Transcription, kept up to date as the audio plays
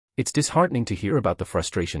It's disheartening to hear about the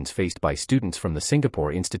frustrations faced by students from the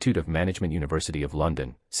Singapore Institute of Management University of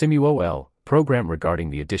London, SIM-UOL, program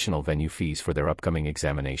regarding the additional venue fees for their upcoming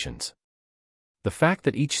examinations. The fact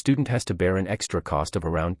that each student has to bear an extra cost of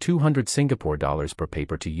around 200 Singapore dollars per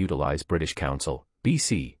paper to utilize British Council,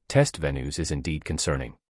 BC, test venues is indeed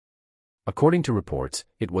concerning. According to reports,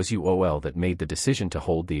 it was UOL that made the decision to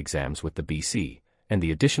hold the exams with the BC, and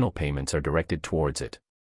the additional payments are directed towards it.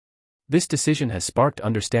 This decision has sparked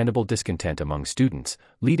understandable discontent among students,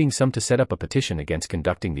 leading some to set up a petition against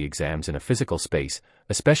conducting the exams in a physical space,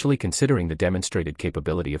 especially considering the demonstrated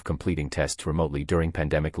capability of completing tests remotely during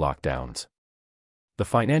pandemic lockdowns. The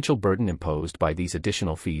financial burden imposed by these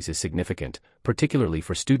additional fees is significant, particularly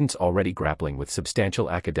for students already grappling with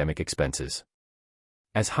substantial academic expenses.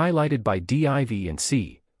 As highlighted by Div and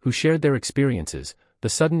C, who shared their experiences, the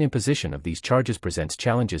sudden imposition of these charges presents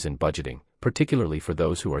challenges in budgeting, particularly for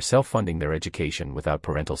those who are self-funding their education without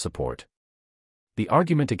parental support. The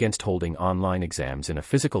argument against holding online exams in a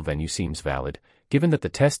physical venue seems valid, given that the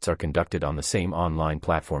tests are conducted on the same online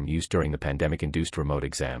platform used during the pandemic-induced remote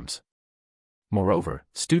exams. Moreover,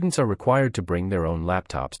 students are required to bring their own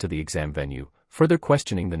laptops to the exam venue, further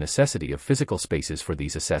questioning the necessity of physical spaces for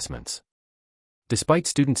these assessments. Despite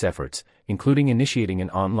students' efforts, including initiating an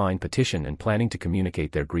online petition and planning to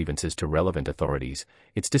communicate their grievances to relevant authorities,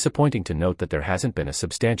 it's disappointing to note that there hasn't been a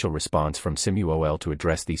substantial response from SIM-UOL to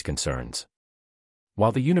address these concerns.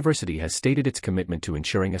 While the university has stated its commitment to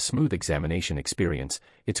ensuring a smooth examination experience,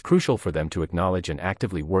 it's crucial for them to acknowledge and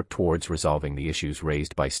actively work towards resolving the issues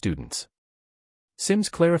raised by students. SIM's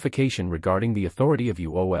clarification regarding the authority of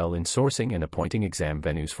UOL in sourcing and appointing exam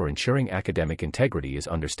venues for ensuring academic integrity is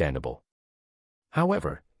understandable.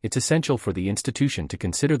 However, it's essential for the institution to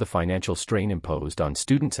consider the financial strain imposed on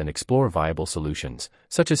students and explore viable solutions,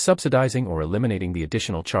 such as subsidizing or eliminating the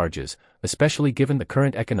additional charges, especially given the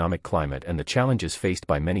current economic climate and the challenges faced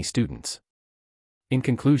by many students. In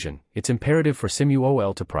conclusion, it's imperative for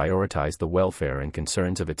SIM-UOL to prioritize the welfare and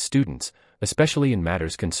concerns of its students, especially in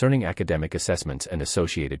matters concerning academic assessments and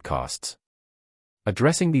associated costs.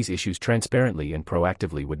 Addressing these issues transparently and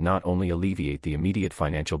proactively would not only alleviate the immediate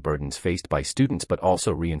financial burdens faced by students but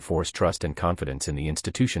also reinforce trust and confidence in the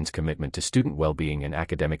institution's commitment to student well-being and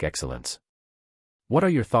academic excellence. What are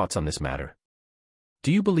your thoughts on this matter?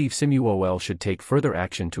 Do you believe SIM-UOL should take further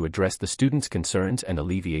action to address the students' concerns and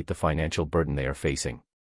alleviate the financial burden they are facing?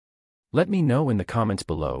 Let me know in the comments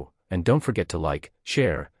below, and don't forget to like,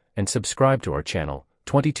 share, and subscribe to our channel,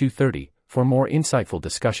 2230, for more insightful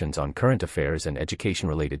discussions on current affairs and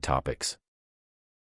education-related topics.